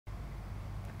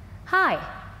Hi,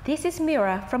 this is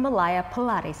Mira from Aalaya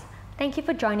Pilates. Thank you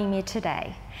for joining me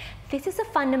today. This is a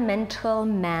fundamental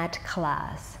mat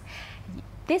class.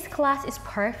 This class is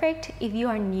perfect if you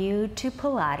are new to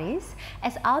Pilates,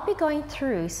 as I'll be going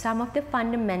through some of the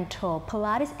fundamental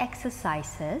Pilates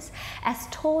exercises as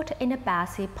taught in the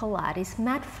BASI Pilates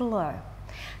Mat Flow.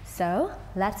 So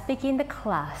let's begin the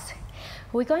class.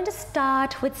 We're going to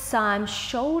start with some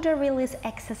shoulder release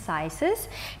exercises.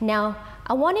 Now,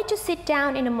 I want you to sit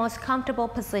down in the most comfortable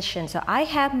position. So I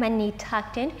have my knee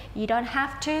tucked in. You don't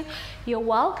have to. You're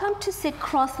welcome to sit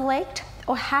cross-legged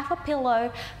or have a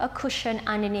pillow, a cushion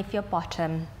underneath your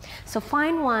bottom. So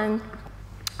find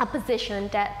a position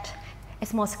that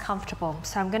is most comfortable.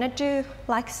 So I'm gonna do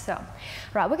like so.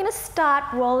 Right, we're gonna start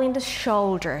rolling the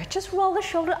shoulder. Just roll the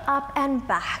shoulder up and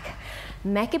back.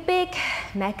 Make it big,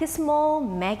 make it small,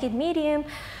 make it medium,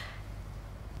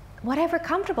 whatever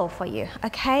comfortable for you,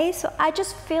 okay? So I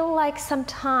just feel like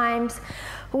sometimes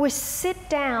we sit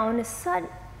down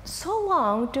so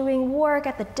long doing work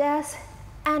at the desk,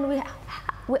 and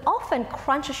we often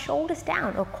crunch the shoulders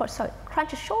down, or crunch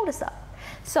the shoulders up.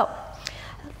 So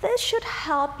this should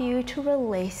help you to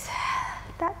release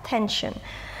that tension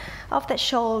of that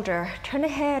shoulder. Turn the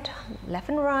head left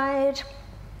and right,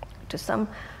 do some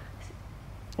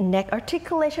neck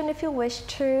articulation if you wish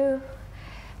to,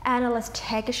 and let's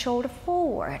take the shoulder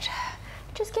forward.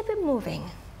 Just keep it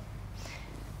moving.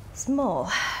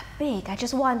 Small, big, I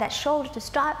just want that shoulder to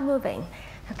start moving,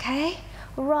 okay?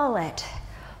 Roll it,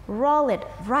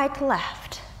 right,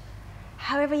 left,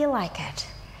 however you like it.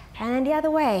 And then the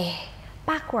other way,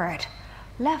 backward,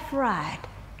 left, right.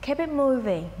 Keep it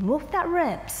moving, move that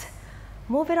ribs,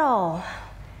 move it all,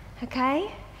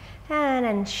 okay? And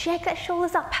then shake that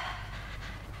shoulders up.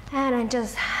 And then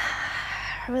just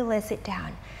release it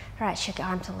down. All right, shake your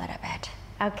arms a little bit.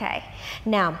 Okay,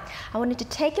 now I want you to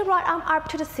take your right arm up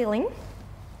to the ceiling,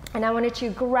 and I want you to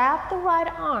grab the right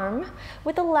arm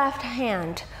with the left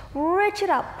hand. Reach it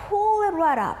up, pull it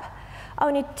right up. I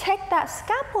want you to take that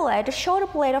scapula, the shoulder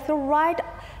blade of the right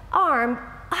arm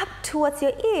up towards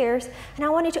your ears, and I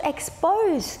want you to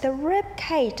expose the rib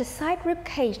cage, the side rib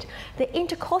cage, the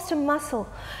intercostal muscle.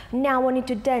 Now I want you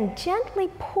to then gently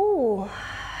pull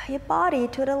your body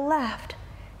to the left,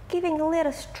 giving a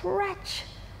little stretch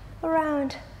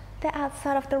around the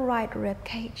outside of the right rib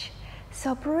cage.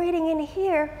 So breathing in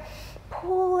here,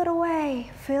 pull it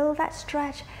away, feel that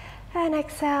stretch, and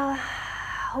exhale.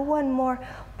 One more,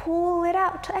 pull it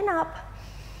out and up,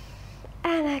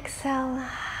 and exhale.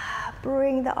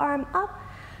 Bring the arm up,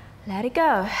 let it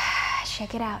go,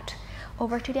 shake it out.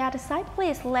 Over to the other side,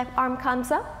 please. Left arm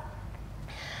comes up.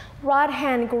 Right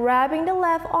hand grabbing the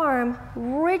left arm,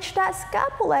 reach that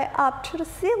scapula up to the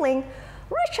ceiling,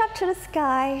 reach up to the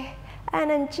sky,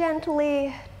 and then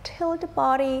gently tilt the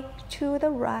body to the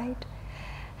right.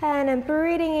 And then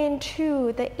breathing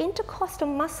into the intercostal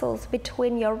muscles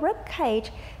between your rib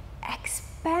cage,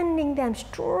 expanding them,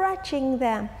 stretching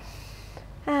them.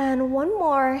 And one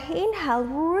more, inhale,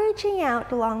 reaching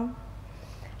out long,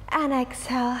 and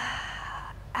exhale,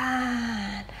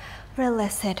 and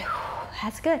release it.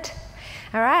 That's good.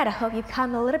 All right, I hope you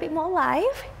come a little bit more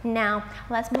alive. Now,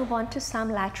 let's move on to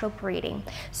some lateral breathing.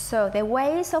 So the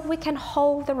ways of we can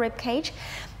hold the rib cage,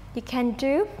 you can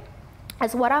do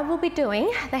as what I will be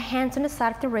doing, the hands on the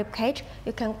side of the rib cage.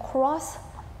 You can cross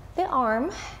the arm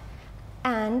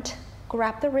and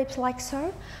grab the ribs like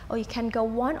so, or you can go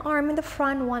one arm in the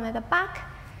front, one at the back,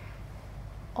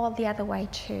 or the other way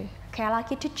too. Okay, I'd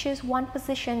like you to choose one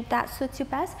position that suits you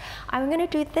best. I'm going to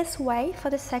do it this way for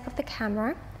the sake of the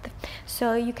camera,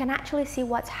 so you can actually see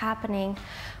what's happening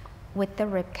with the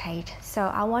rib cage. So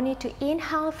I want you to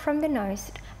inhale from the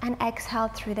nose and exhale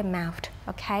through the mouth,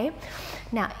 okay?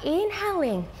 Now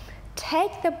inhaling,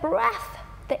 take the breath,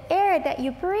 the air that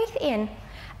you breathe in,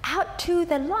 out to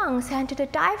the lungs and to the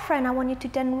diaphragm. I want you to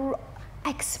then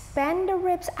expand the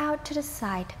ribs out to the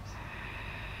side.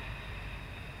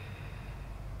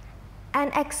 And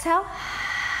exhale,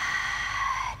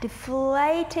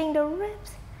 deflating the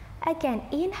ribs. Again,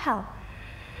 inhale,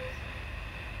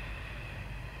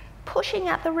 pushing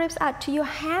out the ribs out to your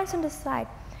hands on the side.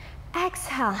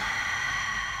 Exhale,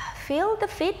 feel the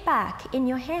feedback in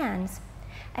your hands.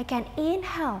 Again,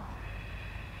 inhale.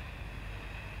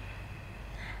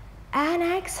 And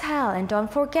exhale, and don't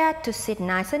forget to sit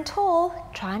nice and tall.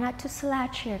 Try not to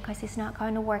slouch here because it's not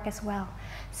going to work as well.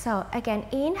 So again,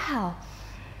 inhale.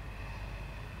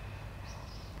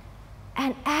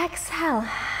 And exhale.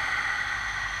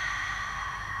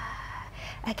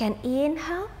 Again,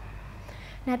 inhale.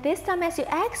 Now this time as you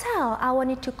exhale, I want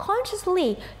you to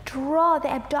consciously draw the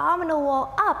abdominal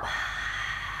wall up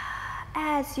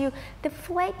as you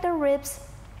deflate the ribs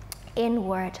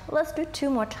inward. Let's do 2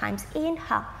 more times.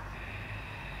 Inhale.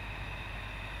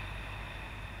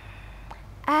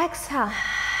 Exhale.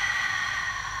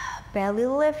 Belly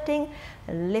lifting,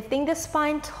 lifting the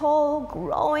spine tall,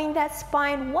 growing that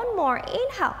spine. 1 more.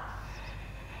 Inhale.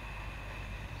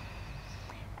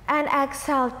 And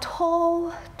exhale,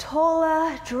 tall,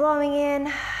 taller, drawing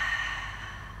in.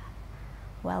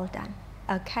 Well done.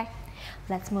 Okay,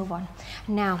 let's move on.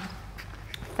 Now,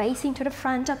 facing to the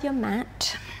front of your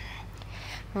mat.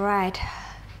 Right,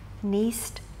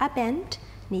 knees are bent,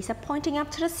 knees are pointing up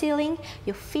to the ceiling,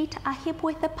 your feet are hip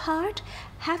width apart.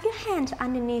 Have your hands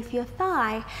underneath your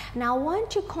thigh. Now I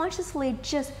want you consciously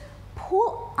just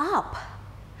pull up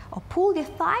or pull your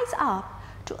thighs up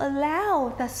to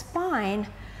allow the spine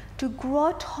to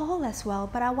grow tall as well,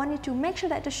 but I want you to make sure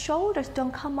that the shoulders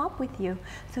don't come up with you.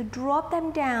 So drop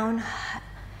them down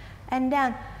and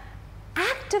down.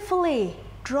 Actively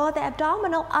draw the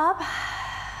abdominal up,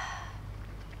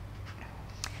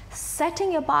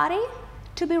 setting your body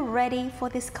to be ready for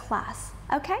this class.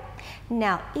 Okay?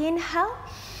 Now inhale.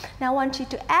 Now I want you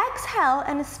to exhale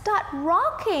and start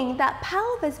rocking that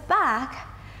pelvis back,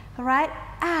 right?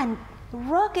 And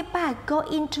rock it back, go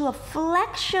into a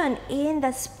flexion in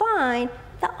the spine.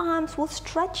 The arms will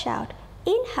stretch out.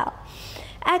 Inhale.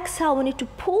 Exhale, we need to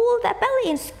pull that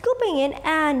belly in, scooping in,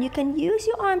 and you can use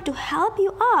your arm to help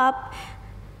you up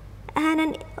and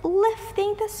then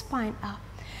lifting the spine up.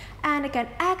 And again,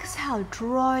 exhale,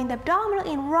 drawing the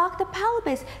abdominal in, rock the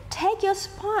pelvis. Take your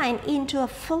spine into a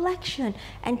flexion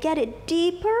and get it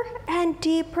deeper and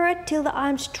deeper till the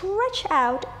arms stretch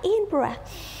out. In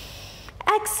breath.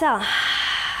 Exhale,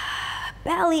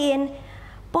 belly in,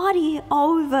 body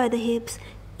over the hips.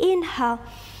 Inhale.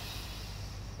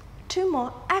 2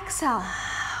 more. Exhale,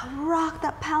 rock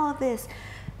the pelvis.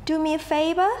 Do me a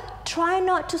favor, try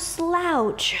not to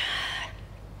slouch.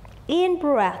 In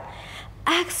breath.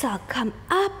 Exhale, come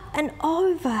up and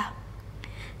over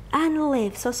and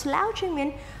lift. So slouching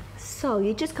means, so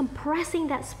you're just compressing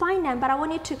that spine down, but I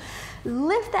want you to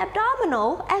lift the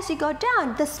abdominal as you go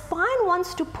down. The spine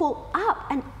wants to pull up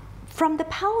and from the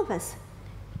pelvis.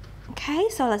 Okay,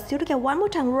 so let's do it again. 1 more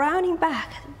time, rounding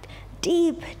back.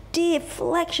 Deep, deep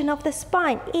flexion of the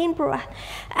spine. In breath.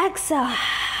 Exhale,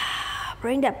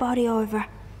 bring that body over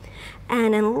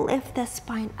and then lift the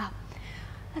spine up.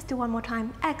 Let's do 1 more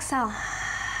time. Exhale,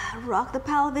 rock the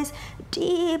pelvis.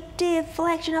 Deep, deep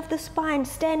flexion of the spine.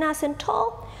 Stay nice and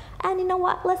tall. And you know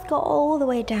what? Let's go all the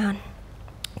way down.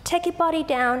 Take your body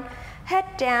down, head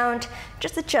down.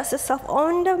 Just adjust yourself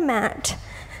on the mat.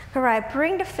 All right,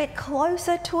 bring the feet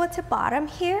closer towards the bottom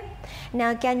here.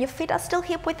 Now again, your feet are still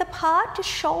hip width apart. Your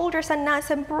shoulders are nice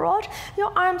and broad.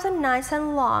 Your arms are nice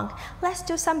and long. Let's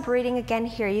do some breathing again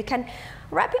here. You can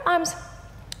wrap your arms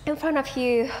in front of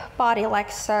you, body like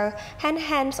so, and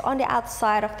hands on the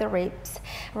outside of the ribs.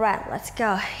 Right, let's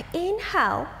go.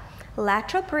 Inhale,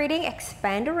 lateral breathing,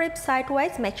 expand the ribs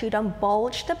sideways, make sure you don't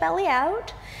bulge the belly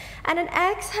out. And then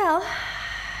exhale,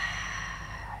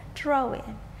 draw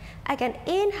in. Again,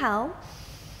 inhale,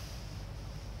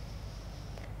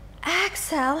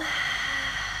 exhale,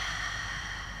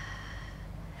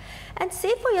 and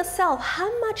see for yourself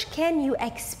how much can you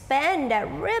expand the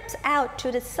ribs out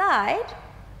to the side.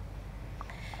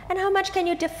 And how much can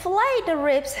you deflate the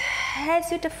ribs as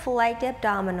you deflate the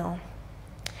abdominal?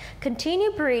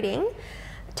 Continue breathing,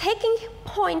 taking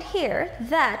point here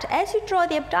that as you draw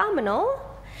the abdominal,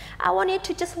 I want you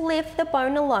to just lift the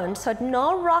bone alone. So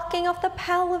no rocking of the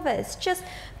pelvis, just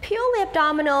purely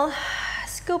abdominal,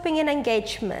 scooping in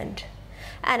engagement.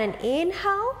 And an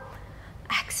inhale,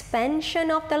 expansion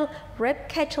of the rib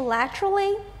cage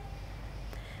laterally.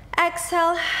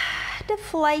 Exhale,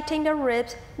 deflating the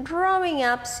ribs, drawing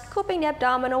up, scooping the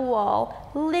abdominal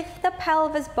wall, lift the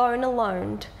pelvis bone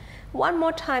alone. 1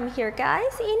 more time here,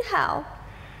 guys. Inhale.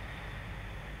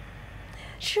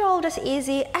 Shoulders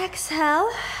easy. Exhale.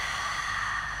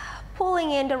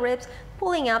 Pulling in the ribs,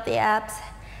 pulling up the abs,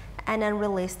 and then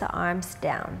release the arms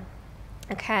down.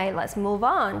 Okay, let's move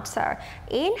on. So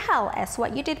inhale as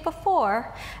what you did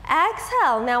before.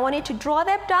 Exhale. Now I want you to draw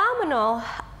the abdominal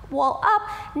wall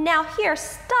up. Now here,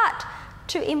 start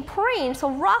to imprint.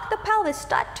 So rock the pelvis,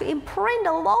 start to imprint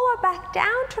the lower back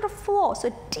down to the floor.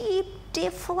 So deep,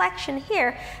 deep flexion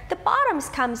here. The bottoms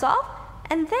comes off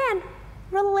and then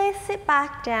release it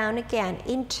back down again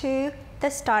into the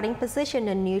starting position,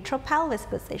 the neutral pelvis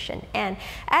position. And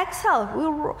exhale,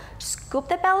 we'll scoop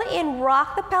the belly in,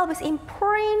 rock the pelvis,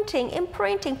 imprinting,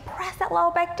 press that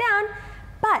lower back down.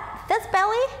 But this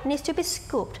belly needs to be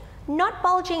scooped. not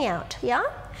bulging out, yeah?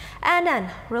 And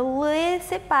then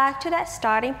release it back to that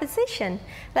starting position.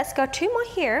 Let's go 2 more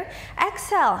here.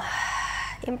 Exhale,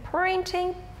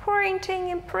 imprinting,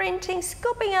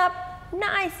 scooping up,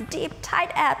 nice deep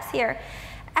tight abs here.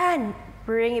 And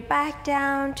bring it back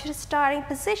down to the starting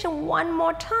position 1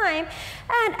 more time.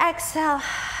 And exhale.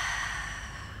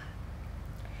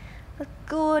 A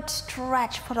good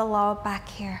stretch for the lower back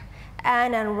here.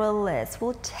 And then release.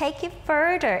 We'll take it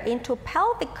further into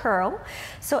pelvic curl.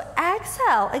 So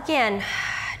exhale, again,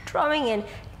 drawing in,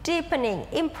 deepening,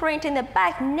 imprinting the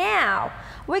back. Now,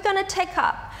 we're gonna take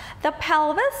up the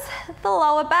pelvis, the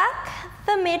lower back,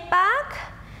 the mid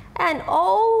back, and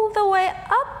all the way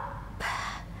up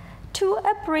to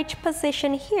a bridge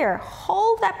position here.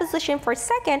 Hold that position for a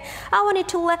second. I want you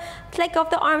to let go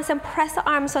of the arms and press the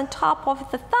arms on top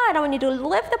of the thigh. I want you to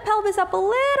lift the pelvis up a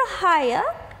little higher.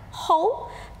 Hold,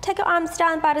 take your arms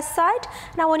down by the side,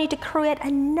 and I want you to create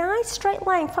a nice straight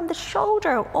line from the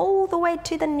shoulder all the way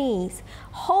to the knees.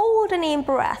 Hold an in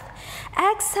breath.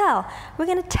 Exhale, we're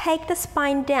going to take the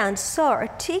spine down, so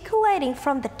articulating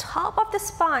from the top of the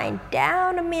spine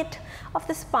down the mid of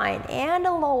the spine and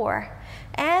the lower,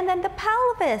 and then the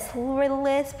pelvis.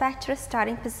 Release back to the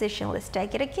starting position. Let's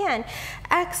take it again.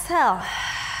 Exhale,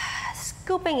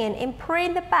 scooping in,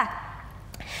 imprint the back.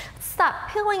 Start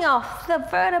peeling off the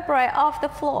vertebrae off the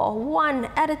floor, 1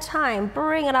 at a time.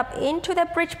 Bring it up into the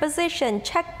bridge position.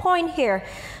 Checkpoint here.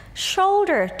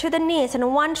 Shoulder to the knees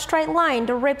in 1 straight line.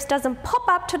 The ribs doesn't pop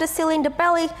up to the ceiling. The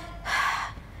belly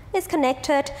is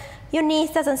connected. Your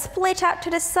knees doesn't split out to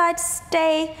the side.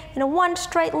 Stay in 1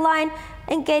 straight line.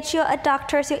 Engage your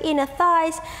adductors, your inner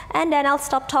thighs. And then I'll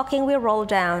stop talking. We roll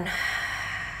down.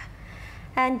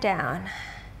 And down.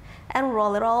 And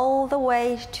roll it all the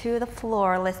way to the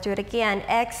floor. Let's do it again.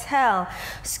 Exhale,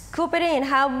 scoop it in.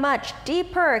 How much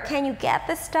deeper can you get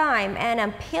this time? And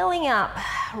I'm peeling up,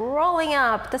 rolling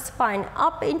up the spine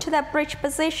up into that bridge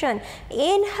position.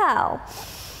 Inhale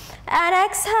and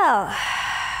exhale.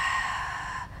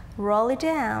 Roll it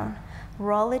down,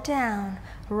 roll it down,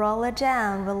 roll it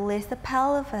down. Release the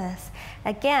pelvis.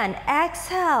 Again,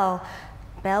 exhale.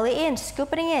 Belly in,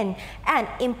 scooping in, and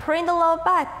imprint the lower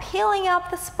back, peeling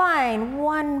up the spine,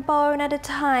 1 bone at a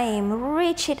time.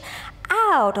 Reach it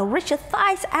out, or reach your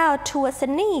thighs out towards the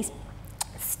knees.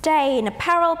 Stay in a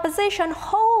parallel position,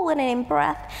 hold an in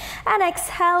breath, and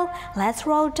exhale. Let's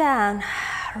roll down.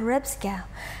 Ribs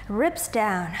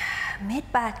down,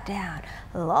 mid back down,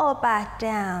 lower back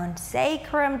down,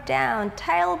 sacrum down,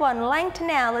 tailbone lengthen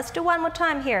now. Let's do 1 more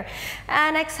time here.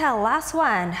 And exhale, last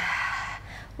one.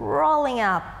 Rolling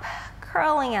up,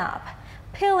 curling up,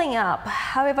 peeling up.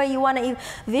 However you want to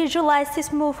visualize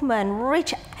this movement.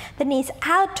 Reach the knees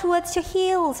out towards your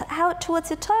heels, out towards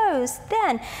your toes.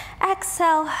 Then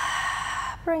exhale,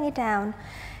 bring it down.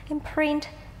 Imprint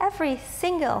every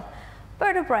single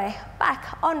vertebrae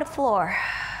back on the floor.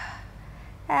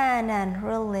 And then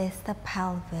release the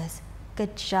pelvis.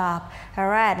 Good job. All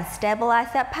right,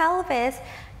 stabilize that pelvis.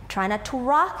 Try not to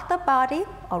rock the body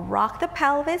or rock the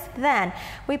pelvis. Then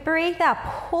we breathe out,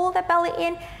 pull the belly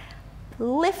in,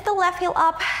 lift the left heel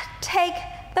up, take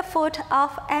the foot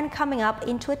off and coming up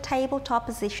into a tabletop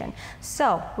position.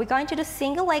 So we're going to do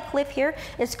single leg lift here.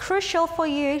 It's crucial for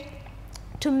you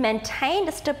to maintain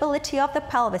the stability of the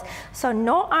pelvis. So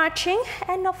no arching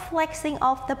and no flexing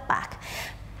of the back.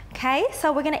 Okay,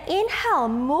 so we're gonna inhale,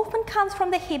 movement comes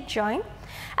from the hip joint,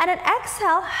 and then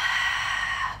exhale,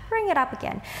 bring it up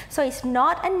again. So it's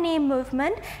not a knee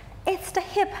movement, it's the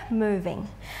hip moving.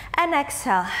 And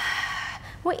exhale.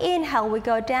 We inhale, we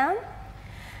go down.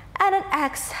 And then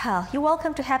exhale. You're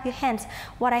welcome to have your hands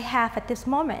what I have at this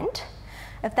moment.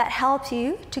 If that helps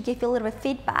you to give you a little bit of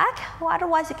feedback, or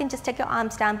otherwise you can just take your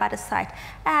arms down by the side.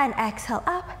 And exhale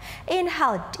up.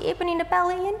 Inhale, deepening the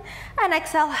belly in. And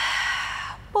exhale,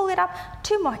 pull it up.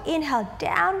 2 more. Inhale,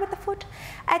 down with the foot.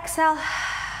 Exhale.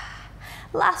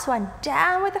 Last one,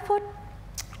 down with the foot,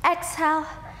 exhale,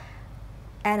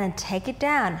 and then take it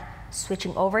down.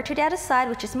 Switching over to the other side,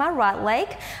 which is my right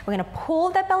leg. We're gonna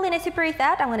pull that belly in as you breathe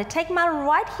out. I'm gonna take my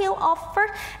right heel off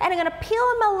first, and I'm gonna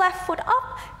peel my left foot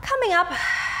up, coming up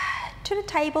to the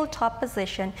tabletop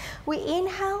position. We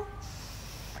inhale,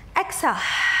 exhale.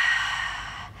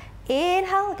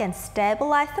 Inhale, again,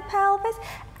 stabilize the pelvis,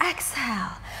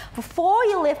 exhale. Before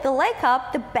you lift the leg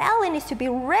up, the belly needs to be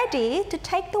ready to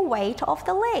take the weight off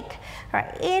the leg. All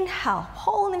right, inhale,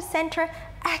 hold in the center,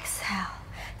 exhale.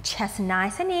 Chest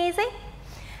nice and easy.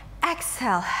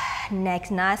 Exhale, neck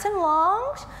nice and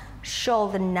long,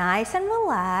 shoulder nice and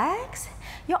relaxed.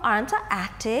 Your arms are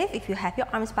active if you have your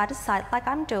arms by the side like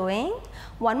I'm doing.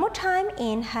 1 more time,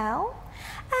 inhale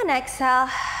and exhale.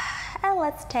 and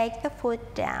let's take the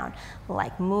foot down.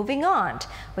 Like moving on.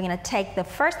 We're gonna take the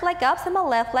first leg up, so my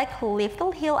left leg, lift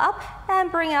the heel up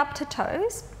and bring it up to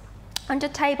toes. Onto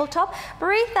tabletop,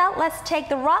 breathe out, let's take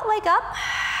the right leg up,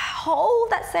 hold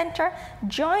that center,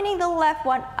 joining the left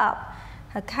one up.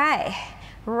 Okay,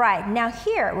 right, now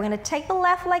here, we're gonna take the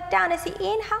left leg down as you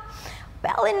inhale,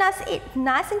 belly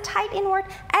nice and tight inward,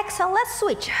 exhale, let's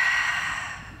switch.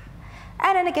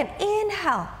 And then again,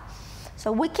 inhale.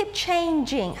 So we keep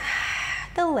changing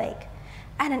the leg.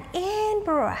 And an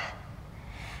in-breath.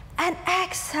 And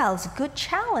exhales, good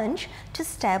challenge to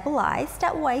stabilize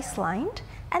that waistline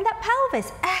and that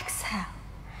pelvis. Exhale.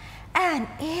 And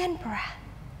in-breath.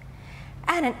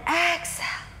 And an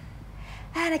exhale.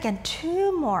 And again,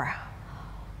 2 more.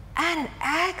 And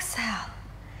an exhale.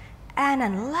 And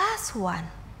then last one.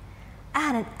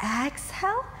 And an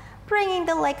exhale. Bringing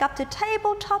the leg up to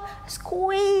tabletop,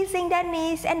 squeezing the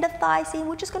knees and the thighs in.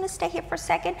 We're just going to stay here for a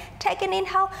second. Take an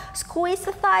inhale, squeeze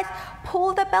the thighs,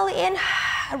 pull the belly in,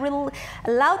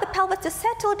 allow the pelvis to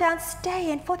settle down.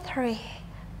 Stay in for 3,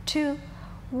 2,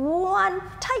 1.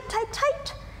 Tight, tight,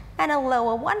 tight. And a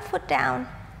lower one foot down,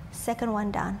 second one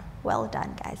down. Well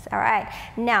done, guys. All right.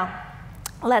 Now,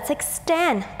 let's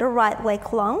extend the right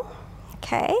leg long.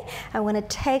 Okay. I'm going to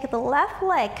take the left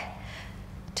leg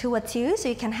towards you, so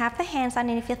you can have the hands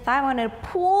underneath your thigh. I'm going to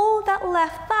pull that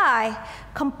left thigh,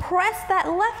 compress that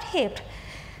left hip,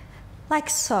 like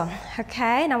so,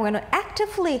 okay? Now I'm going to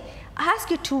actively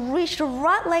ask you to reach the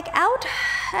right leg out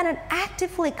and then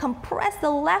actively compress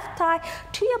the left thigh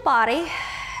to your body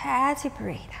as you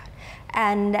breathe out.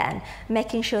 And then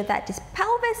making sure that this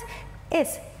pelvis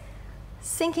is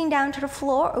sinking down to the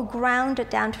floor or grounded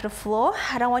down to the floor.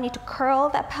 I don't want you to curl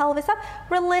that pelvis up.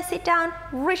 Release it down,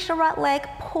 reach the right leg,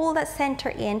 pull that center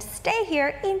in. Stay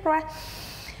here, in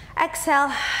breath.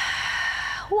 Exhale,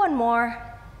 1 more.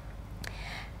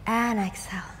 And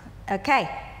exhale. Okay,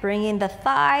 bring in the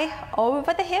thigh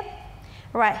over the hip.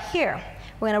 Right here,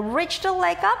 we're gonna reach the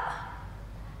leg up,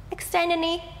 extend the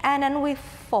knee, and then we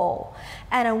fall.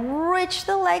 And then reach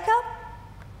the leg up,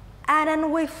 and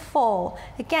then we fall.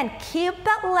 Again, keep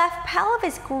that left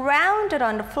pelvis grounded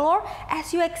on the floor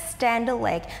as you extend the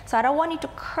leg. So I don't want you to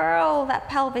curl that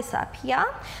pelvis up here.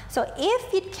 So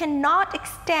if you cannot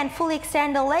fully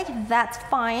extend the leg, that's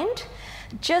fine.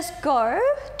 Just go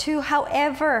to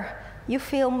however you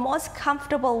feel most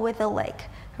comfortable with the leg.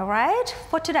 All right,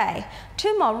 for today.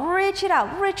 2 more, reach it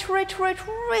out, reach, reach, reach,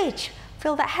 reach.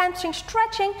 Feel that hamstring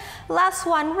stretching. Last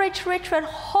one, reach, reach, and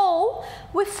hold.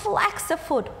 We flex the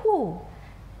foot. Woo.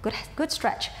 Good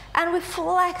stretch. And we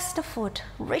flex the foot.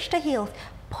 Reach the heels.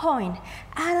 Point.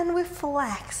 And then we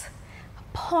flex.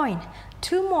 Point.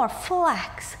 2 more.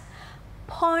 Flex.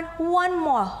 Point. 1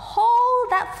 more. Hold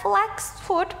that flexed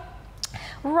foot.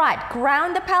 Right.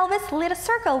 Ground the pelvis. Little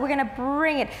circle. We're going to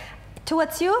bring it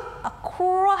towards you.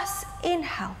 Across.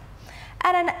 Inhale.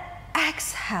 And then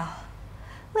exhale.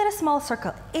 Little small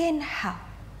circle, inhale.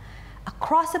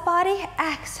 Across the body,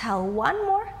 exhale, 1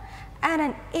 more. And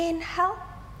an inhale.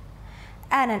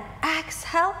 And an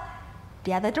exhale.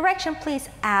 The other direction, please.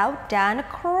 Out, down,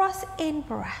 across, in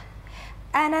breath.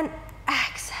 And an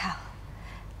exhale.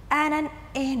 And an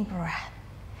in breath.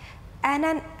 And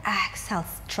an exhale.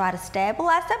 Try to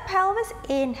stabilize the pelvis,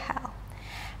 inhale.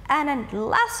 And then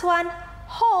last one,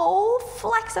 hold,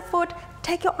 flex the foot,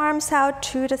 take your arms out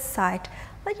to the side.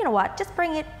 But you know what, just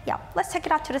bring it, let's take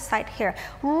it out to the side here.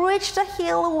 Reach the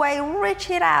heel away, reach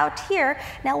it out here.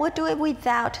 Now we'll do it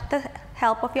without the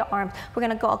help of your arms. We're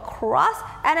gonna go across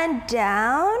and then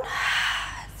down.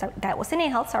 So that was an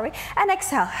inhale, sorry. And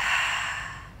exhale.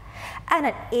 And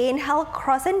an inhale,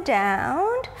 cross and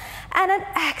down. And an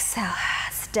exhale.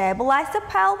 Stabilize the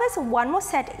pelvis, 1 more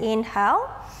set, inhale.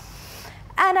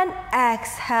 And an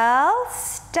exhale,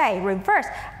 stay, reverse.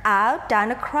 Out,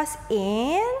 down, across,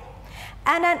 in.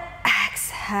 And an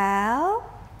exhale,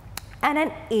 and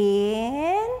an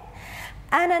in,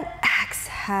 and an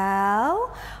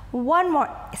exhale. 1 more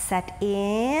set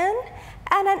in,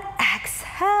 and an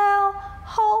exhale,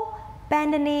 hold,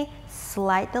 bend the knee,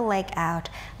 slide the leg out.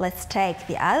 Let's take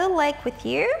the other leg with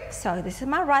you. So this is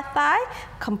my right thigh.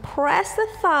 Compress the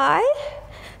thigh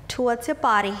towards your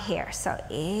body here. So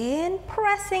in,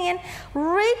 pressing in,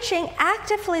 reaching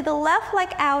actively the left leg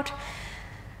out.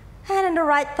 And in the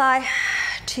right thigh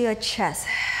to your chest.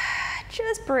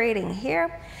 Just breathing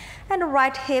here. And the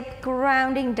right hip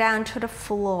grounding down to the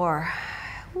floor.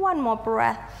 1 more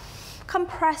breath.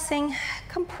 Compressing,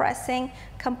 compressing,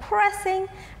 compressing.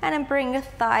 And then bring the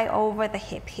thigh over the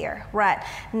hip here. Right.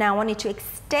 Now I want you to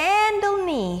extend the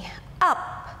knee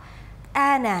up.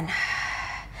 And then.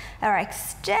 All right.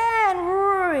 Extend,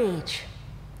 reach.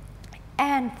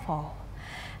 and fall.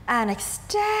 And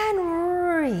extend,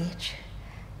 reach,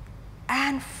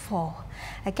 and fall.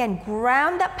 Again,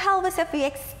 ground that pelvis if you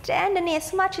extend the knee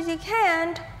as much as you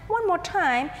can. One more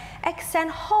time,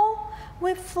 extend, hold,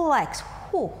 we flex.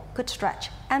 Ooh, good stretch,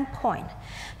 and point.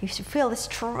 You should feel the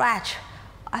stretch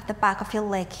at the back of your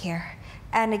leg here.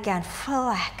 And again,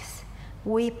 flex,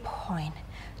 we point.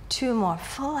 Two more,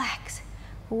 flex,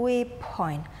 we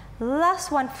point.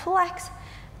 Last one, flex.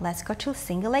 Let's go to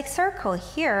single leg circle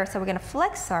here. So we're gonna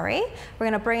flex, We're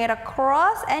gonna bring it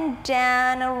across and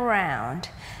down, around.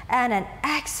 And an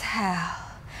exhale,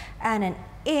 and an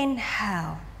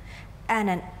inhale, and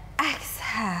an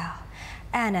exhale.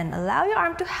 And then allow your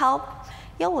arm to help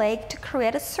your leg to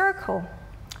create a circle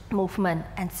movement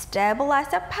and stabilize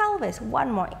the pelvis.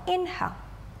 One more, inhale.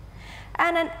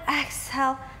 And an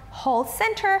exhale, hold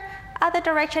center, other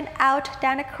direction, out,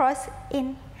 down, across,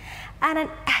 in. And an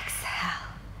exhale,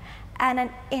 and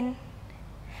an in,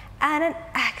 and an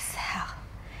exhale,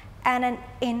 and an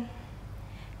in,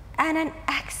 and an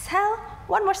exhale.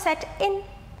 One more set, in,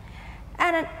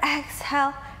 and an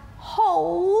exhale.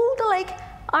 Hold the leg,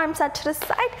 arms out to the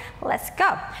side. Let's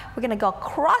go. We're gonna go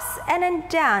across and then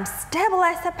down.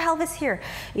 Stabilize the pelvis here.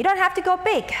 You don't have to go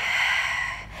big.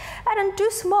 And then do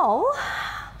small.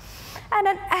 And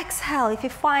then exhale if you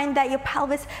find that your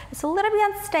pelvis is a little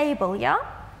bit unstable, yeah?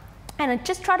 And then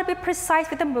just try to be precise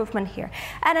with the movement here.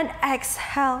 And then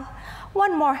exhale.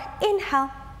 One more, inhale.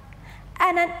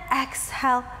 And then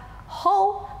exhale,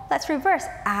 hold. Let's reverse,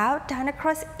 out, down,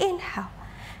 across, inhale.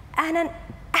 And then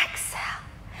exhale.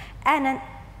 And then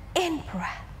in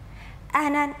breath.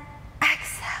 And then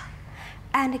exhale.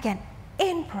 And again,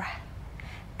 in breath.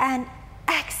 And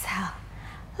exhale.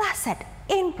 Last set,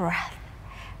 in breath.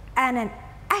 And then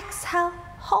exhale,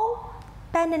 hold,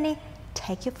 bend the knee,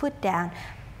 take your foot down.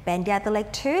 Bend the other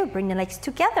leg too, bring the legs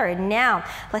together. Now,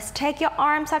 let's take your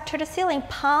arms up to the ceiling,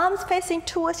 palms facing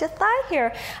towards your thigh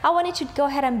here. I want you to go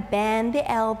ahead and bend the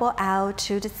elbow out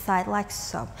to the side like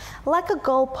so. Like a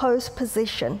goalpost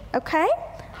position, okay?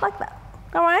 Like that,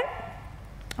 all right?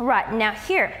 All right, now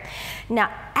here. Now,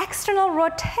 externally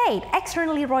rotate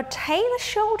the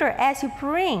shoulder as you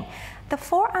bring the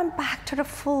forearm back to the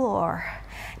floor.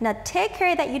 Now, take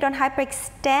care that you don't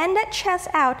hyperextend that chest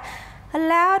out.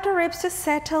 Allow the ribs to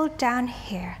settle down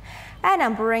here. And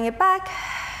then bring it back.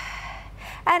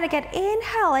 And again,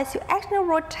 inhale as you externally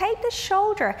rotate the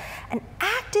shoulder and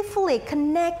actively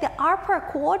connect the upper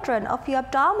quadrant of your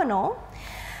abdominal.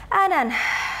 And then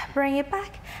bring it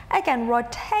back. Again,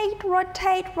 rotate,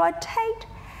 rotate, rotate.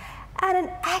 And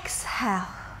then exhale.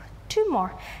 Two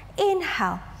more.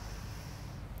 Inhale.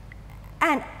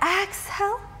 And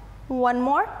exhale. One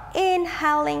more,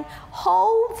 inhaling,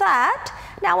 hold that.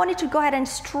 Now I want you to go ahead and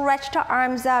stretch the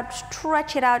arms out,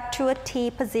 stretch it out to a T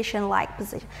position-like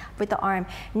position with the arm.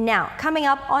 Now, coming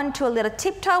up onto a little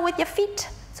tiptoe with your feet.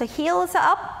 So heels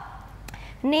are up,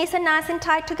 knees are nice and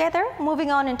tight together.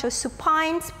 Moving on into a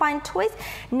supine spine twist.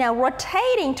 Now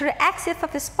rotating to the axis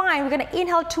of the spine, we're gonna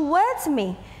inhale towards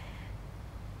me.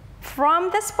 From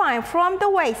the spine, from the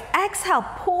waist, exhale,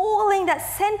 pulling that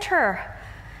center.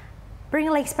 Bring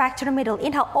the legs back to the middle.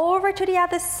 Inhale over to the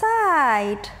other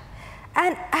side.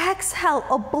 And exhale,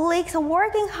 obliques are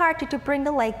working hard to bring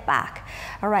the leg back.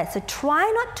 All right, so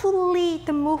try not to lead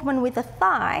the movement with the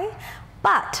thigh,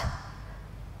 but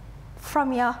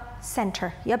from your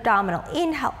center, your abdominal.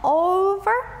 Inhale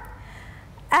over,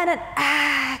 and then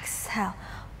exhale.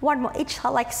 One more, each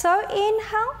like so.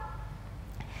 Inhale,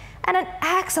 and then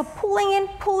exhale, pulling in,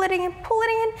 pull it in, pull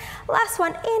it in. Last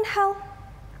one, inhale.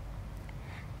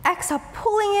 Exhale,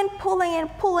 pulling in, pulling in,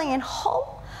 pulling in,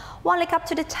 hold. One leg up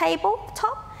to the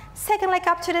tabletop, second leg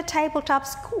up to the tabletop,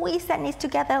 squeeze that knees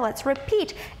together. Let's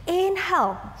repeat.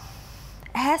 Inhale,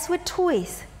 as we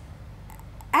twist.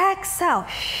 Exhale.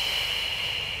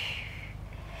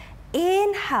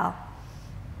 Inhale.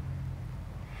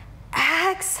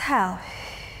 Exhale.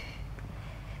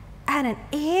 And an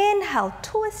inhale,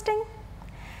 twisting.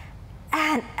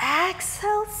 And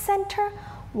exhale, center.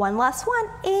 One last one,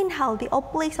 inhale, the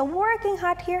obliques are working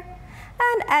hard here.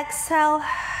 And exhale,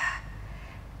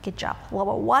 good job.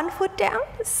 Lower one foot down,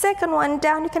 second one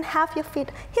down. You can have your feet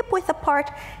hip width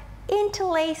apart,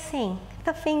 interlacing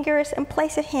the fingers and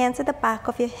place your hands at the back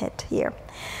of your head here.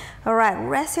 All right,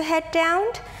 rest your head down.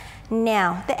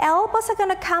 Now, the elbows are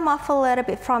gonna come off a little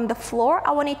bit from the floor.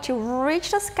 I want you to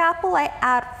reach the scapula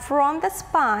out from the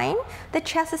spine. The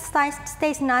chest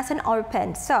stays nice and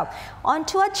open. So,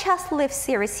 onto a chest lift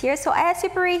series here. So as you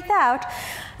breathe out,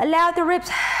 allow the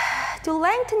ribs to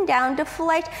lengthen down,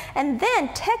 deflate, and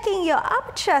then taking your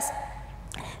upper chest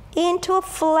into a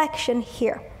flexion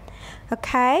here.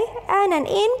 Okay, and an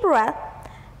in breath.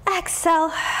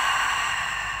 exhale,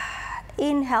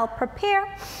 inhale, prepare,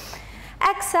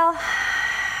 exhale,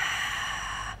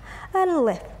 and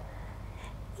lift.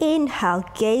 Inhale,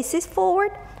 gaze is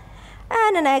forward,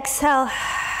 and an exhale,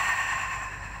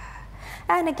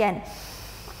 and again.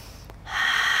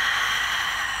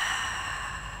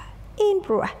 In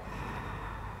breath.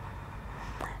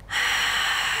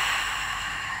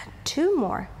 2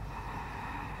 more.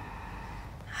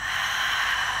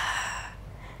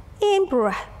 In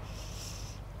breath.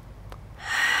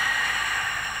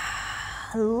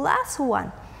 Last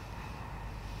one.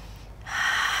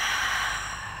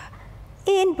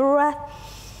 In breath.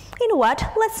 You know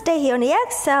what? Let's stay here on the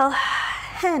exhale.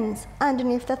 Hands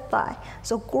underneath the thigh.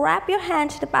 So grab your hand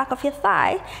to the back of your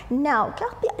thigh. Now,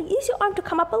 use your arm to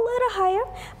come up a little higher,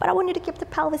 but I want you to keep the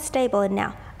pelvis stable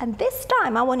now. And this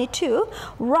time, I want you to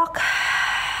rock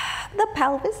the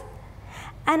pelvis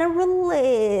and then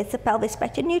release the pelvis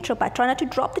back to neutral, but try not to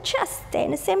drop the chest. Stay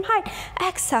in the same height.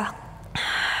 Exhale.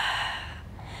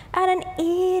 And then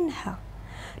inhale.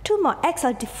 2 more.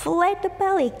 Exhale, deflate the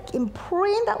belly,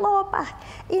 imprint that lower back.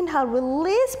 Inhale,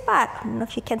 release back. I don't know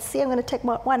if you can see, I'm going to take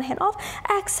one hand off.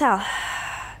 Exhale.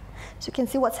 So you can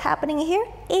see what's happening here.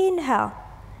 Inhale.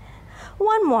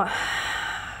 1 more.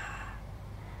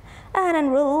 And then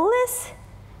release.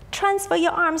 Transfer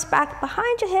your arms back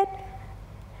behind your head.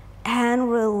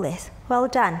 And release. Well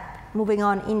done. Moving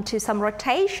on into some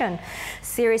rotation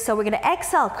series. So we're going to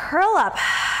exhale, curl up.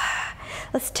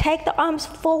 Let's take the arms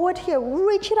forward here,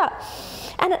 reach it up.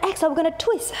 And then exhale, we're gonna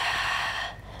twist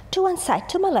to one side,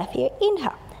 to my left here.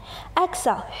 Inhale,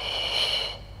 exhale,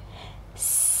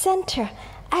 center,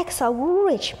 exhale,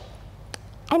 reach,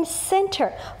 and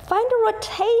center. Find a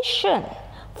rotation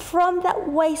from that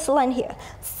waistline here.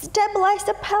 Stabilize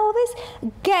the pelvis,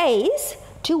 gaze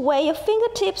to where your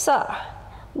fingertips are.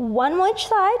 1 more each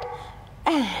side,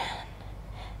 and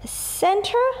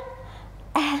center,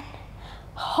 and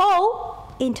hold.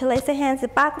 Interlace the hands at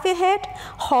the back of your head.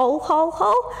 Hold, hold,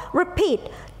 hold. Repeat.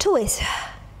 Twist.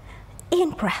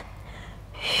 In breath.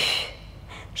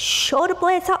 Shoulder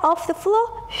blades are off the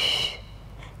floor.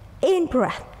 In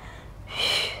breath.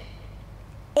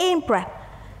 In breath.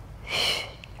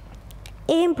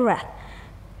 In breath.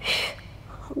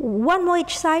 1 more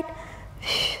each side.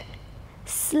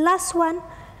 Last one.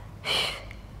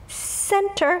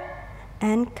 Center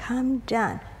and come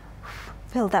down.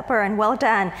 Feel that burn, well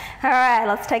done. All right,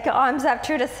 let's take your arms up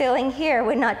to the ceiling here.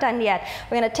 We're not done yet.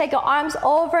 We're gonna take your arms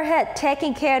overhead,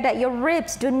 taking care that your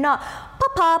ribs do not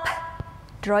pop up.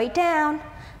 Draw it down.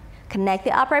 Connect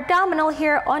the upper abdominal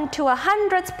here onto a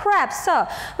 100th prep. So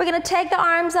we're gonna take the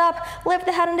arms up, lift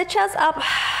the head and the chest up.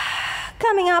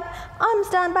 Coming up, arms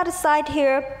down by the side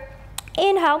here.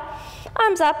 Inhale,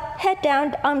 arms up, head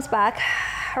down, arms back.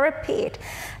 Repeat,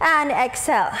 and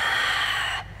exhale.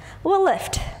 We'll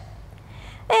lift.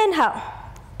 Inhale,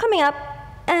 coming up,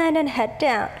 and then head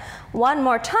down. 1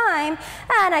 more time,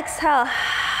 and exhale.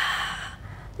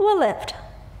 We'll lift.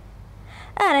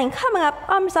 And then coming up,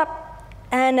 arms up,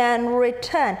 and then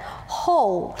return.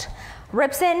 Hold.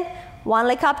 Ribs in, 1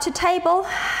 leg up to table.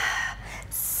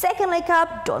 2nd leg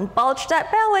up, don't bulge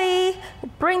that belly.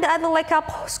 Bring the other leg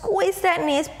up, squeeze that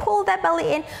knees, pull that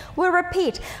belly in. We'll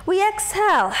repeat. We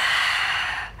exhale.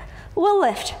 We'll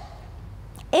lift.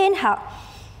 Inhale.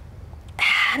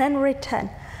 And then return.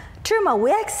 2 more.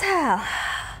 We exhale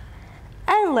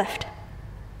and lift.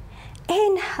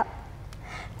 Inhale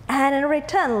and then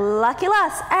return. Lucky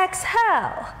last.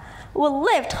 Exhale. We'll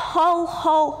lift. Hold,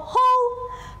 hold,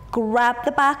 hold. Grab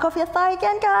the back of your thigh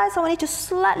again, guys. I want you to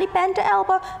slightly bend the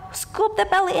elbow, scoop the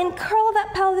belly in, curl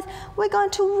that pelvis. We're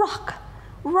going to rock,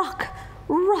 rock,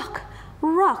 rock,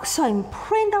 rock. So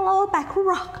imprint the lower back.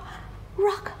 Rock,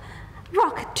 rock,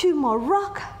 rock. 2 more.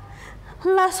 Rock.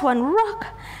 Last one, rock,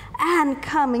 and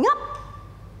coming up.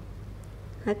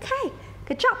 Okay,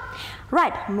 good job.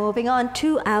 Right, moving on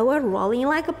to our rolling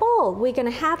like a ball. We're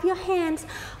gonna have your hands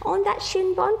on that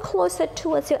shin bone closer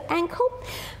towards your ankle.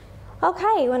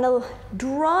 Okay, you're gonna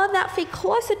draw that feet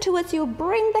closer towards you.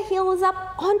 Bring the heels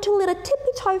up onto a little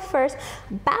tippy toe first.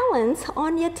 Balance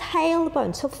on your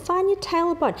tailbone. So find your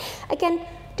tailbone. Again,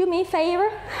 do me a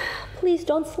favor. Please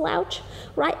don't slouch,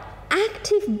 right?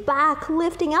 Active back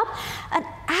lifting up, an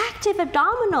active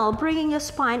abdominal bringing your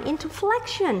spine into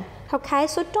flexion. Okay,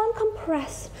 so don't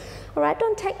compress. All right,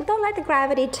 don't let the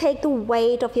gravity take the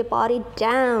weight of your body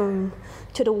down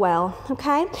to the well.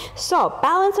 Okay, so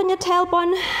balance on your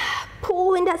tailbone,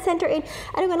 pull in that center in,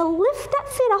 and you're gonna lift that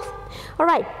feet off. All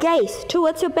right, gaze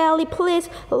towards your belly, please.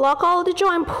 Lock all the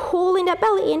joint, pull in that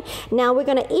belly in. Now we're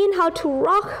gonna inhale to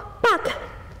rock back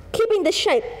keeping the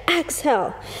shape.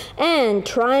 Exhale, and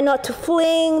try not to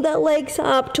fling the legs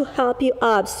up to help you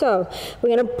up. So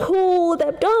we're gonna pull the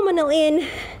abdominal in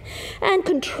and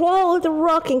control the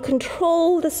rocking,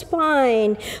 control the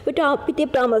spine without the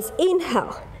abdominals.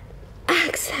 Inhale,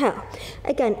 exhale,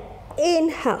 again,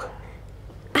 inhale,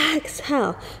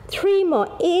 exhale, 3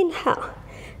 more, inhale,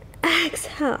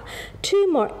 exhale,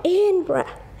 2 more, in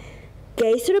breath,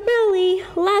 gaze to the belly,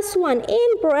 last one,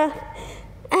 in breath,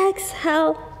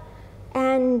 exhale,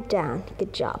 and down.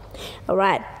 Good job. All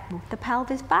right, move the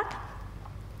pelvis back.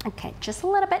 Okay, just a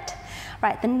little bit.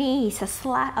 Right, the knees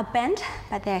are bent,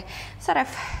 but they're sort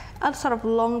of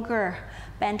longer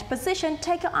bent position.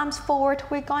 Take your arms forward.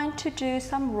 We're going to do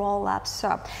some roll-ups.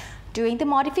 So, doing the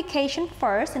modification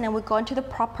first, and then we're going to the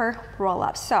proper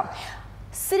roll-ups. So,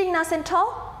 sitting nice and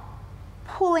tall,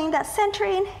 pulling that center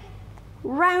in,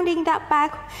 rounding that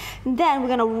back. Then we're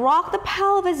gonna rock the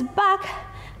pelvis back,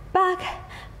 back,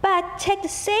 back. Take the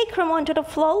sacrum onto the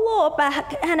floor, lower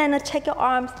back, and then take your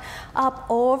arms up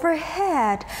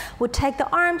overhead. We'll take the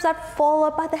arms up,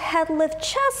 followed by the head lift,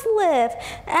 chest lift,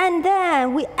 and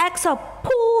then we exhale,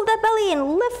 pull the belly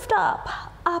in, lift up,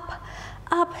 up,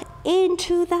 up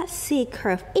into that C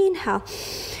curve. Inhale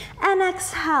and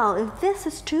exhale. If this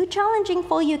is too challenging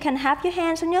for you, you can have your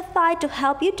hands on your thigh to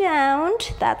help you down.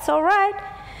 That's all right.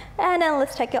 And then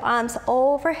let's take your arms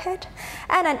overhead.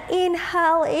 And then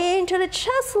inhale into the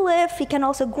chest lift. You can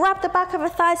also grab the back of your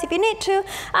thighs if you need to.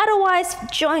 Otherwise,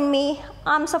 join me.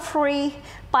 Arms are free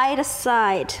by the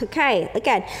side. Okay,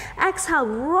 again, exhale,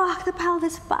 rock the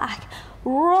pelvis back.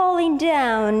 Rolling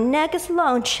down, neck is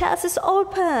long, chest is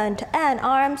opened, and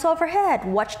arms overhead.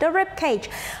 Watch the rib cage.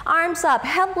 Arms up,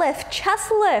 head lift,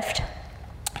 chest lift.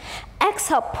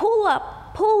 Exhale, pull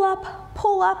up, pull up,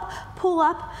 pull up, pull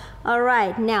up. All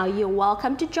right, now you're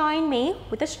welcome to join me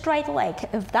with a straight leg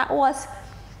if that was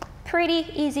pretty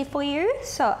easy for you.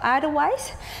 So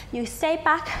otherwise, you stay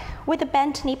back with a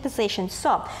bent knee position.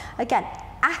 So again,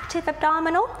 active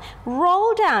abdominal,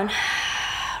 roll down,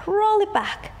 roll it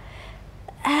back,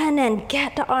 and then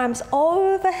get the arms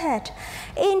overhead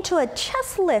into a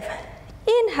chest lift.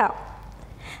 Inhale,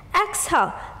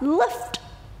 exhale, lift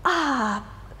up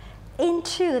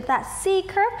into that C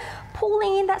curve,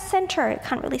 pulling in that center. You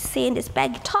can't really see in this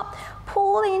baggy top.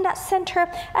 Pulling in that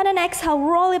center, and then exhale,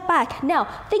 roll it back. Now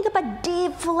think about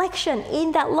deep flexion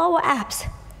in that lower abs.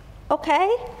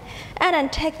 Okay, and then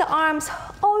take the arms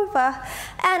over,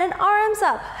 and then arms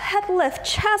up, head lift,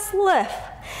 chest lift.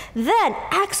 Then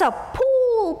exhale,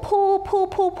 pull, pull, pull,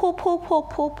 pull, pull, pull, pull,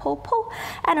 pull, pull, pull.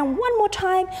 And then one more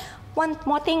time, one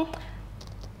more thing.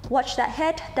 Watch that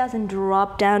head doesn't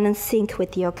drop down and sink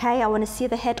with you, okay? I want to see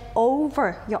the head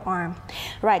over your arm.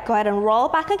 Right, go ahead and roll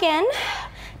back again.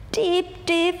 Deep,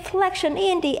 deep flexion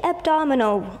in the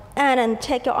abdominal. And then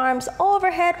take your arms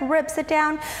overhead, ribs are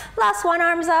down. Last one,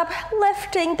 arms up,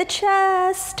 lifting the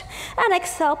chest. And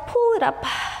exhale, pull it up,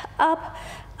 up,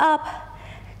 up.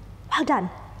 Well done.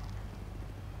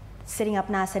 Sitting up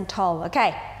nice and tall.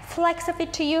 Okay, flex the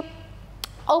feet to you.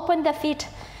 Open the feet,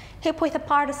 hip width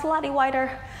apart, slightly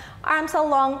wider. Arms are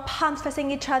long, palms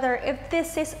facing each other. If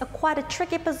this is quite a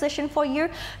tricky position for you,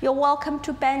 you're welcome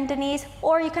to bend the knees,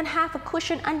 or you can have a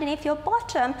cushion underneath your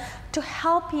bottom to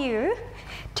help you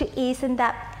to ease in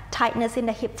that tightness in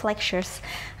the hip flexors.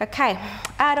 Okay,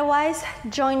 otherwise,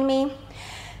 join me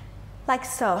like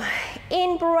so.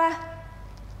 In breath,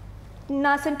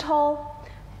 nice and tall,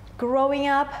 growing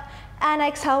up. And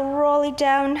exhale, roll it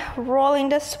down, rolling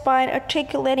the spine,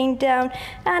 articulating down,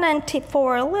 and then tip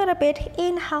forward a little bit.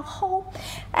 Inhale, hold.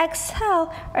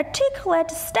 Exhale, articulate,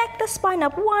 stack the spine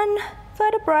up one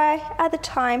vertebrae at a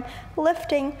time,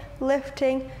 lifting,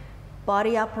 lifting,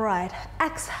 body upright.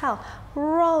 Exhale,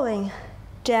 rolling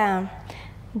down,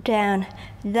 down,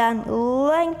 down,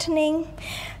 lengthening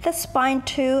the spine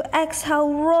too.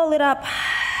 Exhale, roll it up,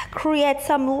 create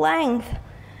some length,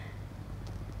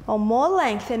 or more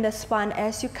length in the spine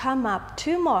as you come up.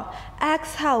 2 more.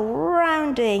 Exhale,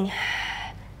 rounding,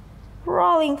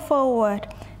 rolling forward,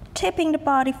 tipping the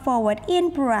body forward. In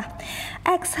breath.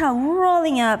 Exhale,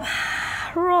 rolling up,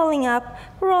 rolling up,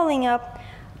 rolling up.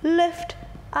 Lift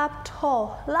up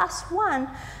tall. Last one.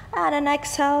 And then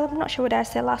exhale. I'm not sure what I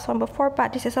said last one before,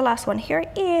 but this is the last one here.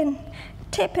 In,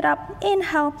 tip it up,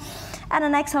 inhale. And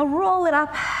then exhale, roll it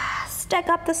up, stack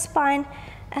up the spine,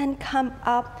 and come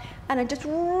up. And then just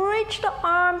reach the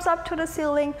arms up to the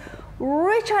ceiling.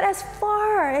 Reach out as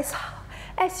far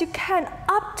as you can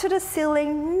up to the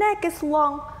ceiling. Neck is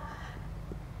long.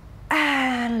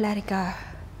 And let it go.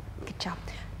 Good job.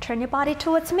 Turn your body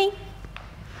towards me.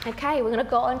 Okay, we're gonna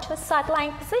go into a side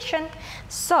lying position.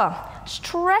 So,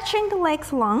 stretching the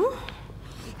legs long.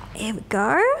 Here we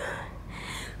go.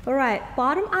 All right,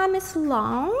 bottom arm is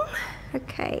long.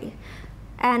 Okay.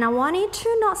 And I want you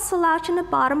to not slouch in the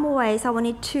bottom waist. I want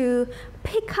you to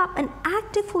pick up and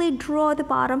actively draw the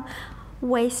bottom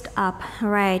waist up. All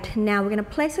right, now we're gonna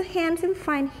place your hands in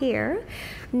front here.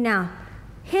 Now,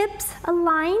 hips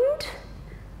aligned,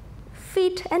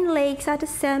 feet and legs are the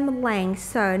same length,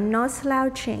 so no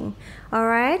slouching. All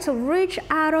right, so reach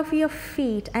out of your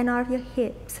feet and out of your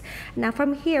hips. Now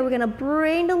from here, we're gonna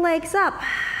bring the legs up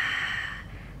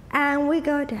and we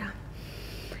go down.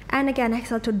 And again,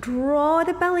 exhale to draw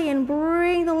the belly and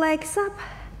bring the legs up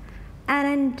and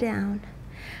then down.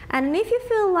 And if you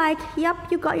feel like,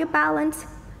 yep, you got your balance,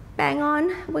 bang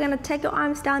on, we're gonna take your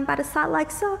arms down by the side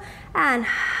like so, and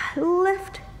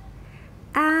lift,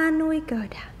 and we go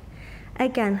down.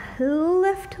 Again,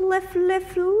 lift, lift,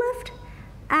 lift, lift.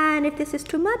 And if this is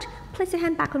too much, place your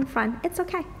hand back in front, it's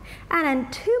okay. And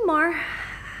then 2 more.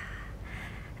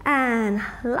 And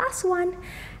last one.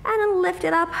 And then lift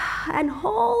it up and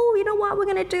hold. You know what we're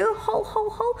gonna do? Hold,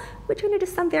 hold, hold. We're gonna do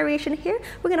some variation here.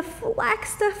 We're gonna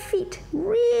flex the feet,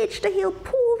 reach the heel,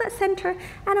 pull that center,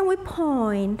 and then we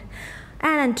point.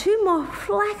 And then 2 more,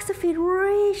 flex the feet,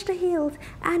 reach the heels,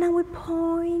 and then we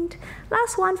point.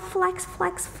 Last one, flex,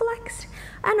 flex, flex,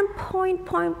 and then point,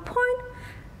 point, point.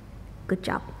 Good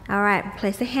job. All right,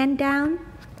 place the hand down,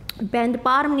 bend the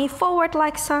bottom knee forward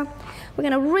like so. We're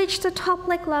gonna reach the top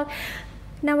leg low.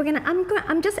 Now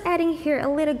I'm just adding here a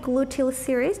little gluteal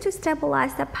series to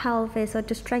stabilize the pelvis or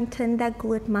to strengthen the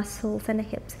glute muscles and the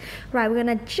hips. Right, we're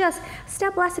gonna just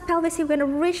stabilize the pelvis here. We're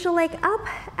gonna reach the leg up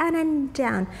and then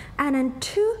down. And then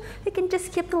 2, you can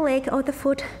just keep the leg or the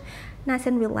foot nice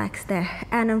and relaxed there.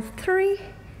 And then 3,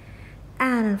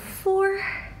 and then 4,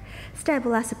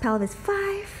 stabilize the pelvis,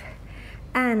 5,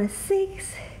 and then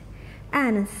 6,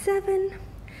 and then 7,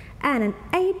 and then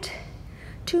 8,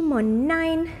 2 more,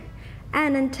 9,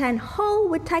 and then 10.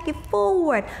 Hold, we take it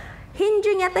forward,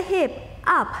 hinging at the hip,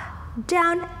 up,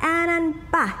 down, and then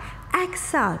back.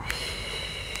 Exhale,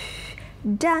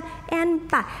 down and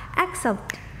back. Exhale,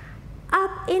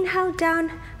 up, inhale,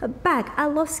 down, back. I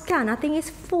lost count, I think it's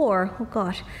 4, oh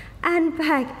gosh. And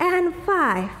back, and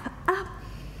 5, up,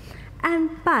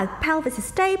 and back. Pelvis is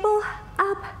stable,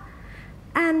 up,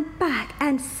 and back,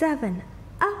 and 7,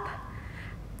 up,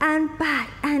 and back,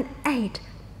 and 8,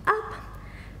 up,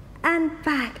 and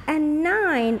back, and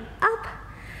 9, up,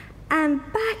 and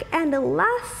back, and the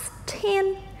last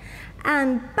 10,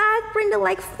 and back. Bring the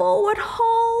leg forward,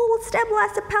 hold,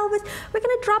 stabilize the pelvis. We're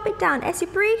gonna drop it down as you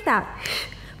breathe out.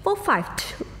 4, 5,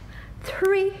 2,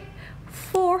 3,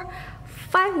 4,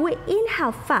 5. We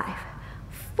inhale, 5,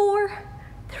 4,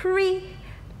 3,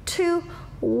 2,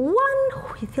 1.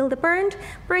 You feel the burn.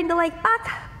 Bring the leg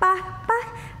back, back,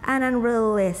 back, and then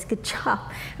release. Good job.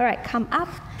 All right, come up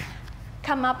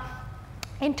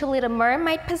into little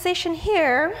mermaid position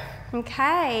here.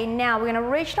 Okay, now we're gonna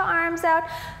reach the arms out,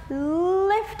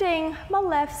 lifting my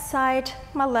left side,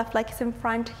 my left leg is in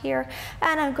front here,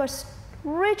 and I'm going to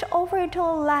reach over into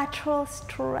a lateral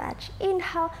stretch.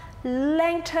 Inhale,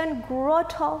 lengthen, grow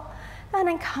tall, and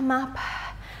then come up.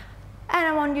 And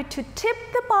I want you to tip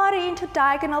the body into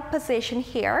diagonal position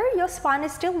here. Your spine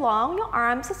is still long, your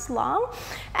arms is long,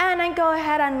 and then go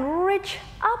ahead and reach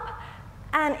up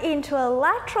and into a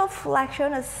lateral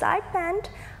flexion, a side bend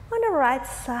on the right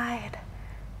side.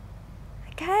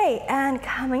 Okay, and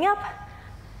coming up,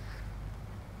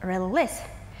 release.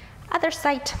 Other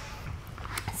side,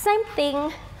 same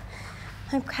thing.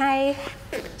 Okay,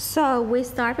 so we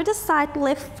start with the side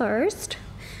lift first.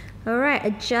 All right,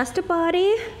 adjust the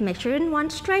body, make sure in one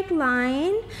straight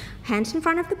line, hands in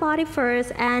front of the body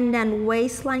first, and then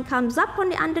waistline comes up on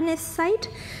the underneath side,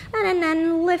 and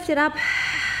then lift it up.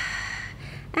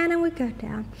 And then we go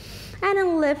down, and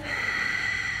then lift.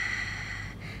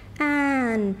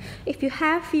 And if you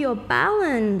have your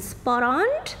balance spot on,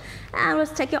 and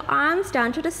let's take your arms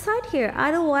down to the side here.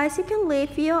 Otherwise, you can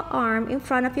lift your arm in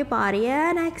front of your body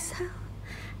and exhale.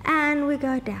 And we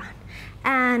go down.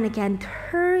 And again,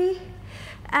 3,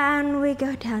 and we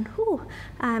go down. Ooh,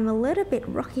 I'm a little bit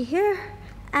rocky here.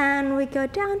 And we go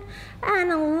down. And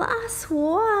the last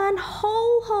one,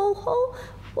 hold, hold, hold.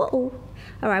 Whoa.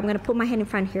 All right, I'm gonna put my hand in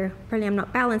front here. Apparently I'm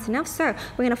not balanced enough, so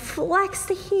we're gonna flex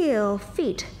the heel,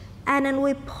 feet, and then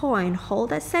we point,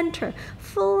 hold that center,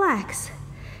 flex,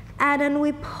 and then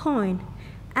we point,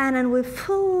 and then we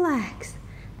flex,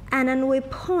 and then we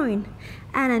point,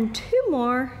 and then 2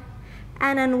 more,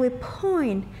 and then we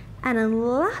point, and then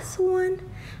last one,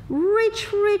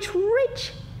 reach, reach,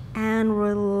 reach, and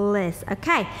release.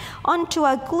 Okay, onto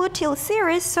our gluteal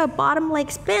series, so bottom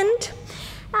legs bent.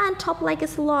 and top leg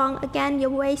is long. Again, your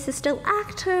waist is still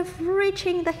active,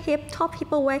 reaching the hip, top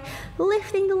hip away,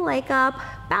 lifting the leg up,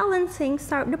 balancing,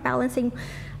 start the balancing,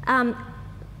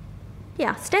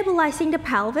 stabilizing the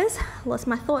pelvis. Lost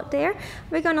my thought there.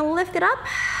 We're gonna lift it up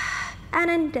and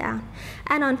then down,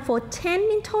 and on for 10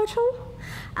 in total,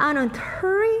 and on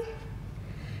 3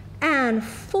 and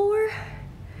 4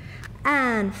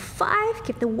 and 5,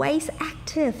 keep the waist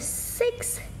active,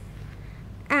 6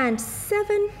 and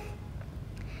 7,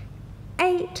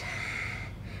 8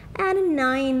 and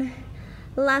 9,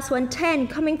 last one, 10,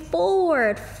 coming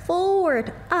forward,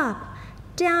 forward, up,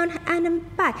 down and then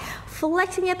back,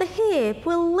 flexing at the hip,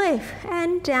 we'll lift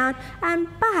and down and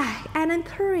back, and then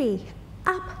 3,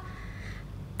 up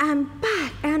and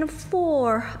back, and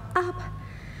 4, up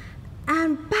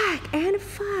and back, and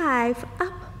 5,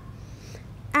 up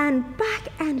and back,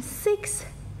 and 6,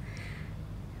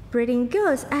 breathing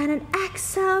goes, and an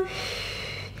exhale,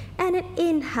 and an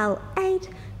inhale, 8,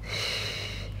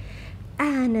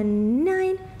 and a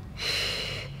 9,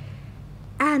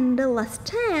 and the last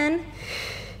 10,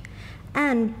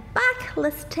 and back.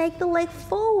 Let's take the leg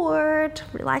forward,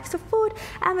 relax the foot,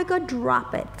 and we go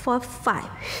drop it for 5,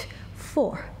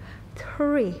 4,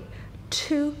 3,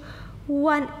 2,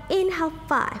 1, inhale,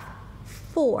 5,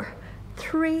 4,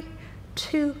 3,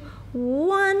 2,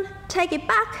 1, take it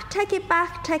back, take it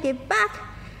back, take it back.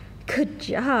 Good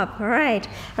job. All right,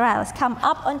 let's come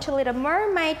up onto little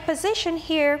mermaid position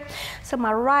here. So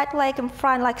my right leg in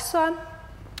front like so,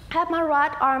 have my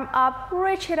right arm up,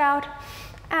 reach it out,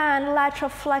 and lateral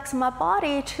flex my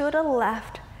body to the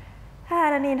left,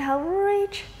 and an inhale,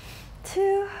 reach,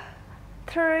 2,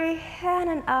 3, and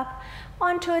an up,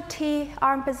 onto a T,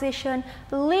 arm position,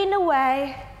 lean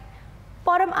away,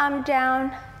 bottom arm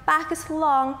down, back is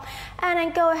long, and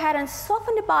then go ahead and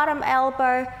soften the bottom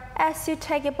elbow as you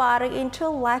take your body into a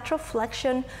lateral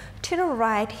flexion to the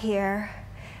right here.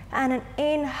 And an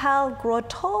inhale, grow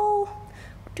tall,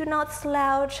 do not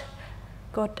slouch,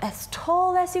 go as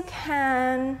tall as you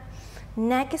can,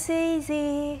 neck is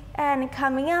easy, and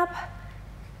coming up,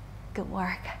 good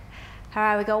work. All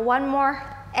right, we got one more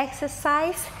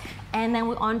exercise, and then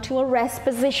we're on to a rest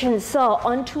position. So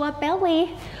onto our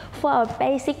belly for a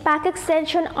basic back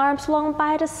extension, arms long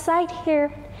by the side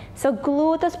here. So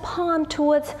glue this palm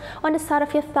towards on the side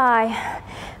of your thigh.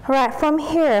 All right, from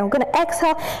here, I'm gonna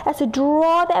exhale as you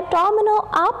draw the abdominal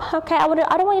up. Okay, I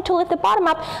don't want you to lift the bottom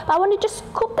up, but I want you to just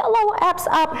scoop the lower abs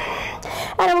up.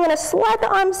 And I'm gonna slide the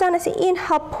arms down as you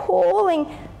inhale,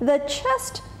 pulling the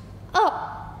chest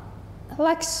up,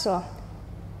 like so.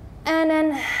 And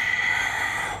then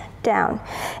down.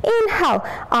 Inhale,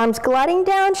 arms gliding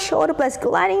down, shoulder blades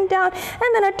gliding down,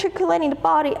 and then articulating the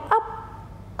body up,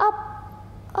 up,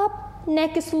 up,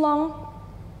 neck is long,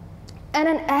 and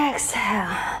then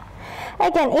exhale.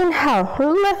 Again, inhale,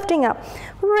 lifting up,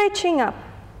 reaching up,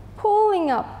 pulling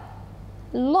up,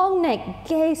 long neck,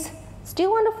 gaze,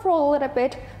 still on the floor a little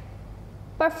bit,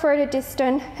 but further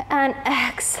distant, and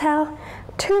exhale,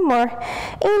 2 more.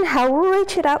 Inhale,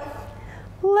 reach it up,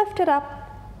 lift it up,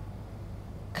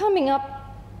 coming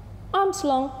up, arms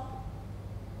long,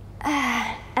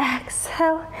 and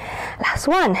exhale, last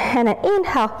one, and an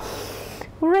inhale,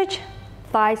 reach,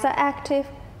 thighs are active,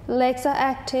 legs are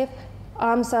active,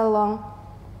 arms are long,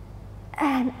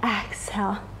 and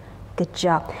exhale. Good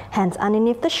job. Hands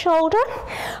underneath the shoulder,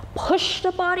 push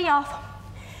the body off,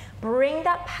 bring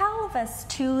that pelvis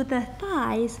to the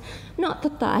thighs, not the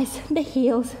thighs, the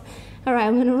heels. All right,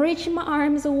 I'm gonna reach my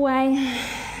arms away,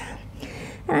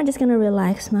 and I'm just gonna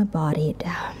relax my body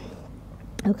down.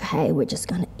 Okay, we're just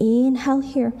gonna inhale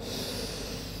here,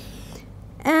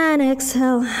 and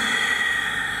exhale.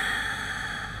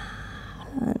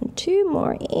 And 2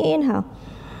 more, inhale.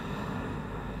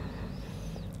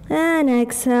 And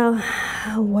exhale.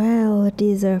 Well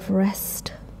deserved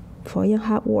rest for your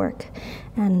hard work.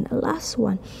 And last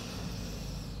one.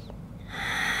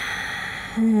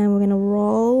 And we're gonna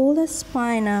roll the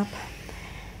spine up,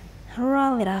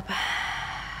 roll it up,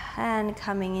 and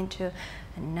coming into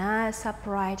a nice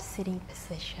upright sitting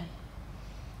position.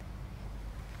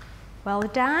 Well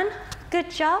done, good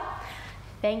job.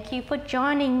 Thank you for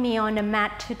joining me on the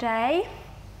mat today.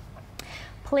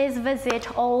 Please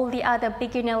visit all the other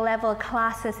beginner level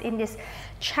classes in this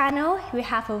channel. We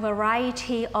have a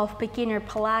variety of beginner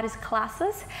Pilates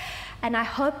classes, and I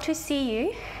hope to see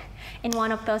you in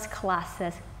one of those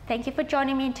classes. Thank you for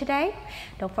joining me today.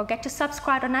 Don't forget to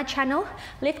subscribe on our channel,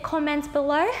 leave comments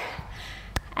below,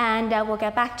 and we'll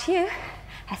get back to you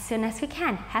as soon as we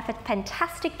can. Have a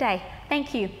fantastic day.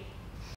 Thank you.